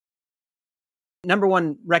number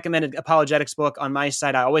one recommended apologetics book on my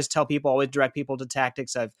site. I always tell people, always direct people to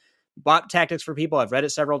Tactics. I've bought Tactics for people. I've read it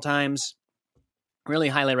several times. Really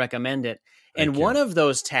highly recommend it. And one of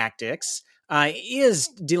those tactics is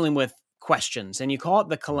dealing with questions, and you call it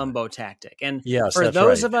the Columbo tactic. And for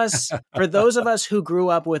those of us who grew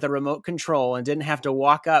up with a remote control and didn't have to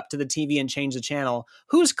walk up to the TV and change the channel,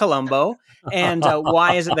 who's Columbo, and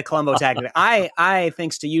why is it the Columbo tactic? I,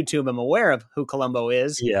 thanks to YouTube, am aware of who Columbo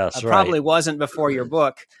is. Yes, probably wasn't before your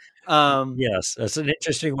book. Yes, that's an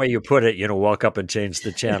interesting way you put it. Walk up and change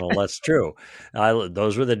the channel. That's true.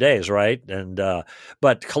 Those were the days, right? And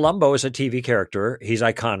but Columbo is a TV character. He's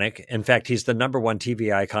iconic. In fact, he's the number one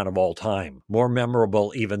TV icon of all time, more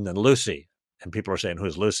memorable even than Lucy. And people are saying,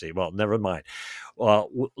 "Who's Lucy?" Well, never mind.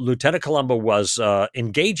 Lieutenant Columbo was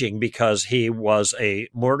engaging because he was a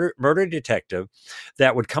murder detective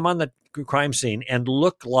that would come on the crime scene and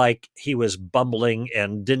look like he was bumbling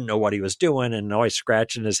and didn't know what he was doing and always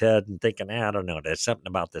scratching his head and thinking, I don't know, there's something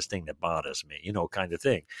about this thing that bothers me, kind of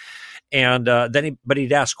thing. And but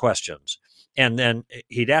he'd ask questions. And then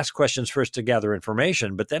he'd ask questions first to gather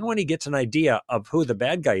information. But then when he gets an idea of who the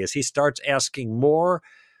bad guy is, he starts asking more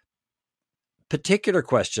particular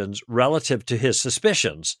questions relative to his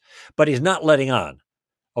suspicions, but he's not letting on.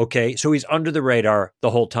 Okay, so he's under the radar the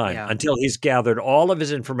whole time until he's gathered all of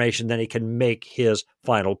his information, then he can make his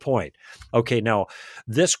final point. Okay, now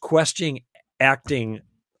this question asking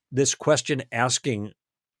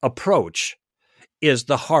approach is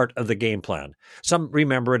the heart of the game plan. Some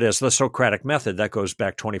remember it as the Socratic method that goes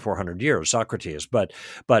back 2,400 years, Socrates. But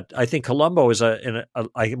I think Columbo is a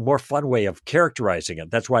more fun way of characterizing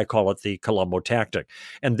it. That's why I call it the Columbo tactic.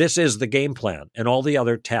 And this is the game plan. And all the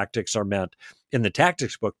other tactics are meant in the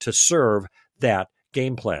tactics book to serve that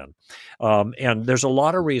game plan. And there's a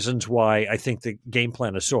lot of reasons why I think the game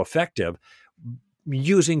plan is so effective.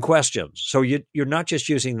 Using questions. So you're not just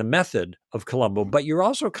using the method of Columbo, but you're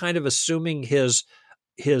also kind of assuming his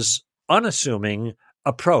unassuming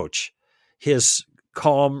approach, his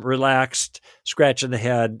calm, relaxed, scratching the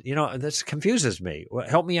head. This confuses me.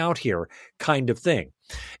 Help me out here, kind of thing.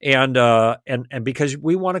 And because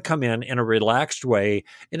we want to come in a relaxed way,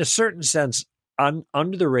 in a certain sense,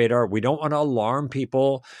 under the radar. We don't want to alarm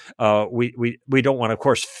people. We don't want to, of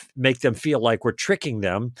course, make them feel like we're tricking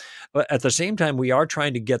them. But at the same time, we are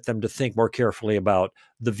trying to get them to think more carefully about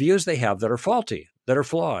the views they have that are faulty, that are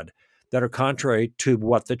flawed, that are contrary to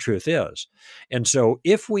what the truth is. And so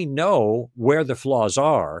if we know where the flaws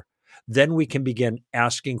are, then we can begin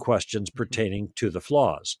asking questions pertaining to the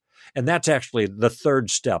flaws. And that's actually the third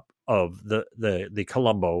step of the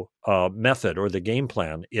Columbo method or the game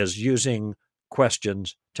plan, is using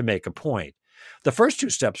questions to make a point. The first two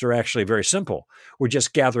steps are actually very simple. We're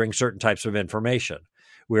just gathering certain types of information.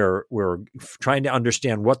 We're trying to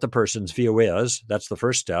understand what the person's view is. That's the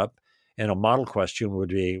first step. And a model question would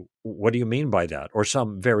be, what do you mean by that? Or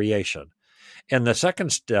some variation. And the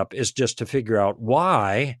second step is just to figure out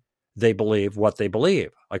why they believe what they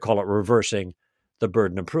believe. I call it reversing the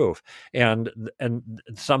burden of proof. And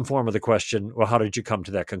some form of the question, well, how did you come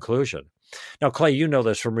to that conclusion? Now, Clay, you know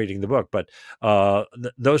this from reading the book, but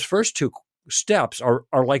those first two steps are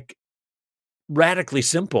like radically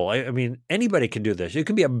simple. I mean, anybody can do this. You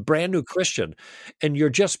can be a brand new Christian and you're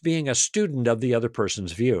just being a student of the other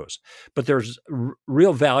person's views. But there's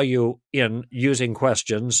real value in using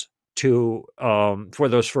questions to for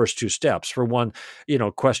those first two steps. For one,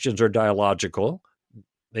 questions are dialogical.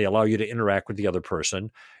 They allow you to interact with the other person.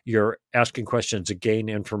 You're asking questions to gain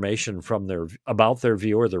information from about their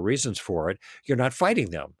view or the reasons for it. You're not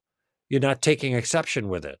fighting them. You're not taking exception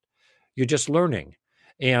with it. You're just learning.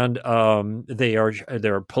 And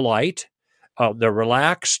they're polite, they're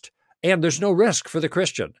relaxed, and there's no risk for the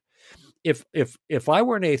Christian. If I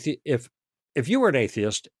were an atheist, if you were an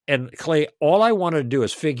atheist, and Clay, all I wanted to do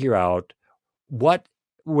is figure out what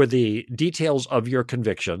were the details of your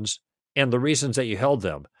convictions and the reasons that you held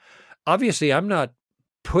them. Obviously, I'm not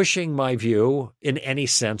pushing my view in any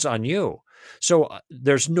sense on you. So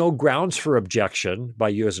there's no grounds for objection by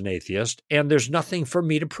you as an atheist, and there's nothing for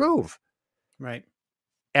me to prove. Right.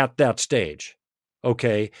 At that stage.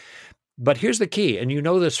 Okay. But here's the key, and you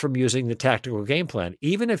know this from using the tactical game plan.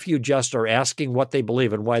 Even if you just are asking what they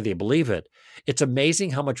believe and why they believe it, it's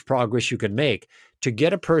amazing how much progress you can make to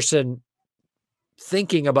get a person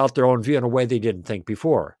thinking about their own view in a way they didn't think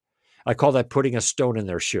before. I call that putting a stone in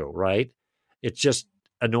their shoe, right? It's just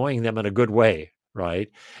annoying them in a good way, right?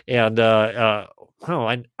 And, I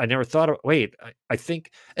never thought of, I think,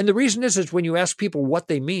 and the reason is when you ask people what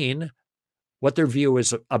they mean, what their view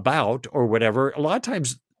is about or whatever, a lot of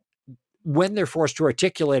times when they're forced to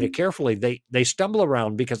articulate it carefully, they stumble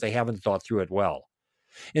around because they haven't thought through it well.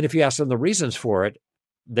 And if you ask them the reasons for it,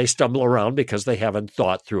 they stumble around because they haven't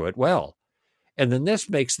thought through it well. And then this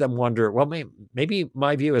makes them wonder, well, maybe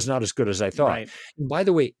my view is not as good as I thought. Right. And by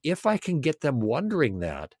the way, if I can get them wondering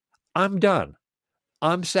that, I'm done.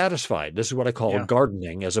 I'm satisfied. This is what I call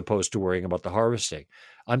gardening as opposed to worrying about the harvesting.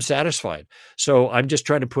 I'm satisfied. So I'm just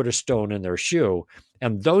trying to put a stone in their shoe.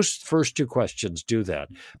 And those first two questions do that.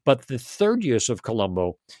 But the third use of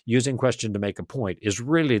Columbo, using question to make a point, is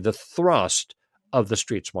really the thrust of the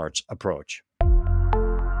street smarts approach.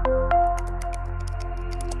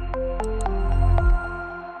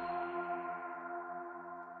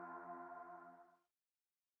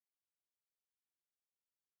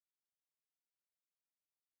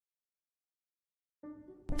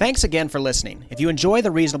 Thanks again for listening. If you enjoy the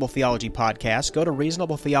Reasonable Theology podcast, go to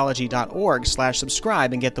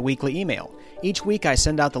reasonabletheology.org/subscribe and get the weekly email. Each week I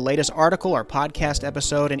send out the latest article or podcast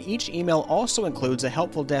episode, and each email also includes a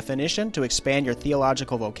helpful definition to expand your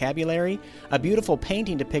theological vocabulary, a beautiful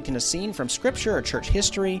painting depicting a scene from Scripture or church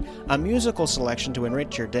history, a musical selection to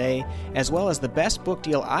enrich your day, as well as the best book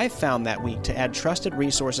deal I've found that week to add trusted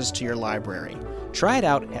resources to your library. Try it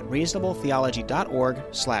out at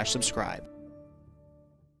reasonabletheology.org/subscribe.